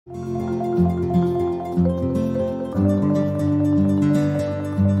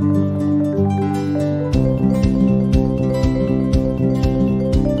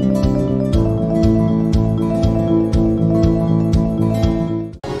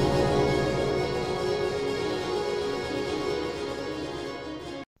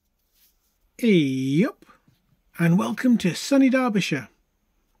Yup, and welcome to sunny Derbyshire.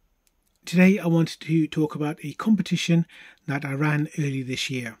 Today I wanted to talk about a competition that I ran early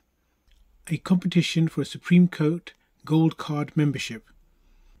this year. A competition for a Supreme Court Gold Card membership.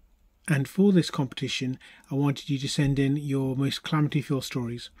 And for this competition I wanted you to send in your most calamity filled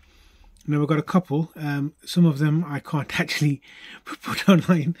stories. Now I've got a couple, some of them I can't actually put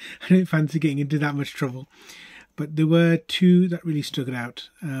online. I don't fancy getting into that much trouble. But there were two that really stood out.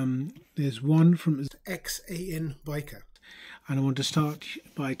 There's one from XAN Biker, and I want to start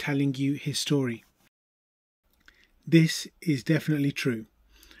by telling you his story. This is definitely true.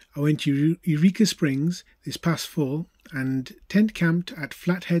 I went to Eureka Springs this past fall and tent camped at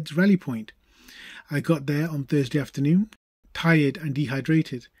Flathead's Rally Point. I got there on Thursday afternoon, tired and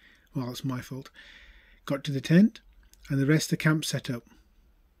dehydrated. Well, it's my fault. Got to the tent and the rest of the camp set up.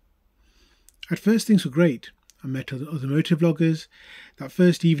 At first things were great. I met other motovloggers. That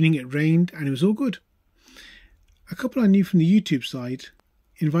first evening it rained and it was all good. A couple I knew from the YouTube side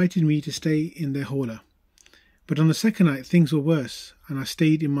invited me to stay in their hauler. But on the second night things were worse and I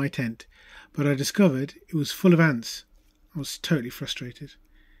stayed in my tent. But I discovered it was full of ants. I was totally frustrated.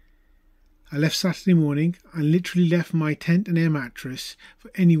 I left Saturday morning and literally left my tent and air mattress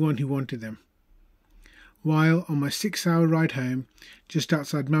for anyone who wanted them. While on my 6-hour ride home, just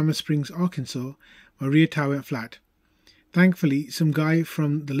outside Mammoth Springs, Arkansas, my rear tire went flat. Thankfully, some guy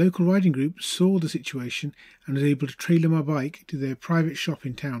from the local riding group saw the situation and was able to trailer my bike to their private shop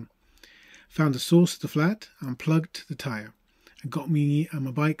in town. Found the source of the flat and plugged the tire and got me and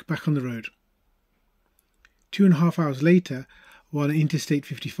my bike back on the road. 2.5 hours later, while on Interstate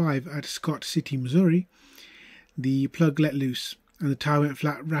 55 at Scott City, Missouri, the plug let loose and the tire went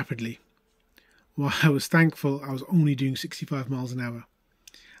flat rapidly. While I was thankful I was only doing 65 miles an hour.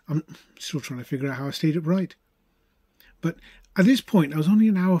 I'm still trying to figure out how I stayed upright. But at this point I was only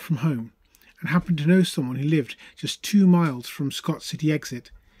an hour from home and happened to know someone who lived just 2 miles from Scott City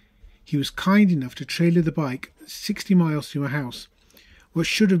exit. He was kind enough to trailer the bike 60 miles to my house. What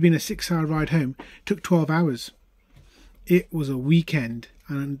should have been a 6-hour ride home took 12 hours. It was a weekend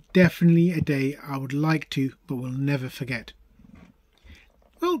and definitely a day I would like to but will never forget.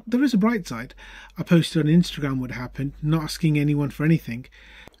 Well, there is a bright side. I posted on Instagram what happened, not asking anyone for anything,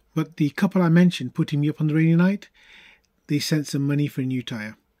 but the couple I mentioned putting me up on the rainy night, they sent some money for a new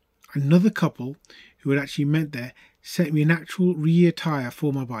tyre. Another couple who had actually met there sent me an actual rear tyre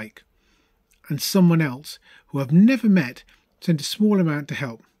for my bike. And someone else who I've never met sent a small amount to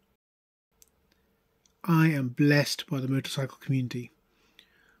help. I am blessed by the motorcycle community.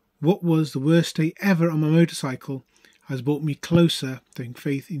 What was the worst day ever on my motorcycle has brought me closer to having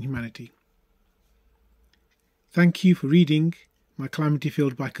faith in humanity. Thank you for reading my calamity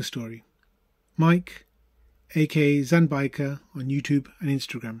filled biker story. Mike, aka XAN Biker on YouTube and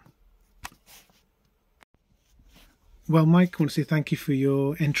Instagram. Well, Mike, I want to say thank you for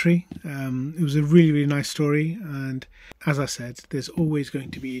your entry. It was a really nice story, and as I said, there's always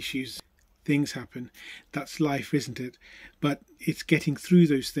going to be issues. Things happen. That's life, isn't it? But it's getting through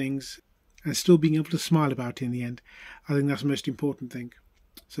those things and still being able to smile about it in the end. I think that's the most important thing.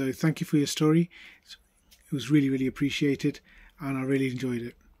 So thank you for your story. It was really appreciated and I really enjoyed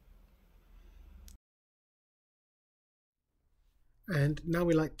it. And now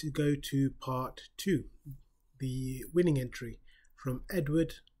we like to go to part 2, the winning entry from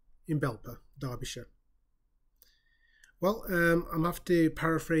Edward in Belper, Derbyshire. Well, I'm going to have to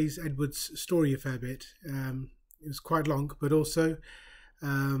paraphrase Edward's story a fair bit. It was quite long, but also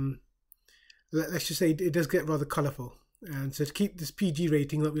let's just say it does get rather colourful. And so to keep this PG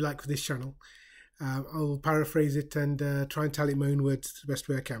rating that we like for this channel, I'll paraphrase it and try and tell it in my own words the best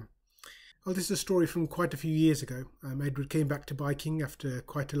way I can. Well, this is a story from quite a few years ago. Edward came back to biking after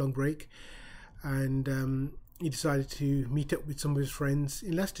quite a long break, and he decided to meet up with some of his friends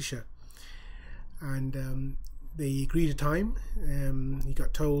in Leicestershire. And they agreed a time. He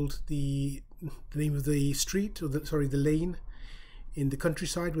got told the name of the street, or the lane in the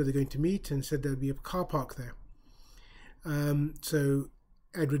countryside where they're going to meet, and said there'd be a car park there. So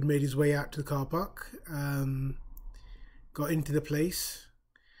Edward made his way out to the car park, got into the place,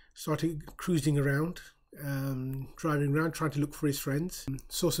 started cruising around, driving around, trying to look for his friends.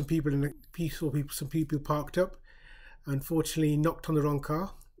 Saw some people some people parked up. Unfortunately, knocked on the wrong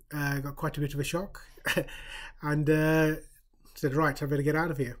car. Got quite a bit of a shock, and said, "Right, I better get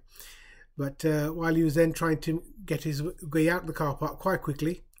out of here." But while he was then trying to get his way out of the car park quite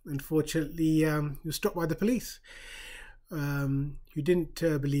quickly, unfortunately, he was stopped by the police, who didn't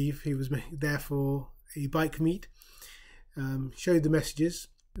believe he was there for a bike meet. Showed the messages.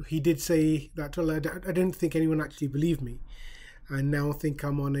 He did say that, well, I don't think anyone actually believed me. and now I think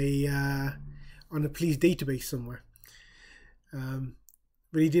I'm on a police database somewhere.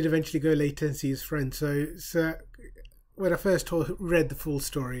 But he did eventually go later and see his friend. So when I first read the full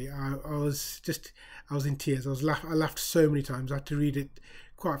story, I was in tears. I laughed so many times. I had to read it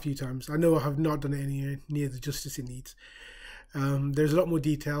quite a few times. I know I have not done it anywhere near the justice it needs. There's a lot more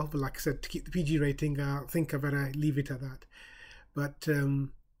detail, but like I said, to keep the PG rating, I think I better leave it at that. But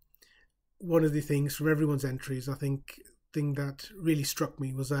one of the things from everyone's entries, I think, thing that really struck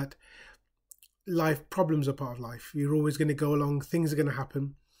me was that life problems are part of life. You're always going to go along, things are going to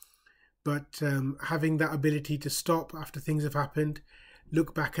happen, but having that ability to stop after things have happened,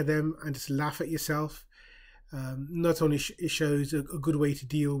 look back at them and just laugh at yourself, not only it shows a good way to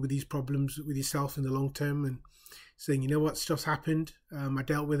deal with these problems with yourself in the long term, and saying, you know what, stuff's happened, I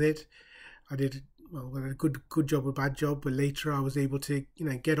dealt with it, I did a good job or bad job, but later I was able to, you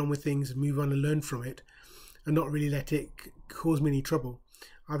know, get on with things and move on and learn from it, and not really let it cause me any trouble.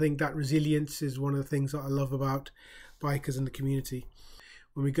 I think that resilience is one of the things that I love about bikers and the community.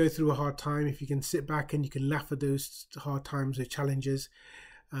 When we go through a hard time, if you can sit back and you can laugh at those hard times or challenges,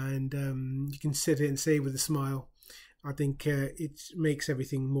 and you can sit it and say it with a smile, I think it makes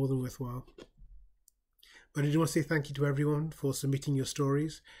everything more than worthwhile. But I do want to say thank you to everyone for submitting your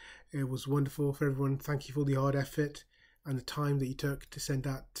stories. It was wonderful for everyone. Thank you for the hard effort and the time that you took to send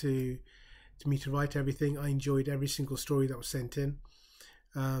that to me to write everything. I enjoyed every single story that was sent in.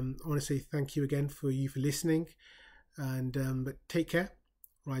 I want to say thank you again for listening, and but take care,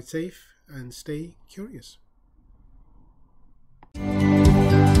 ride safe, and stay curious.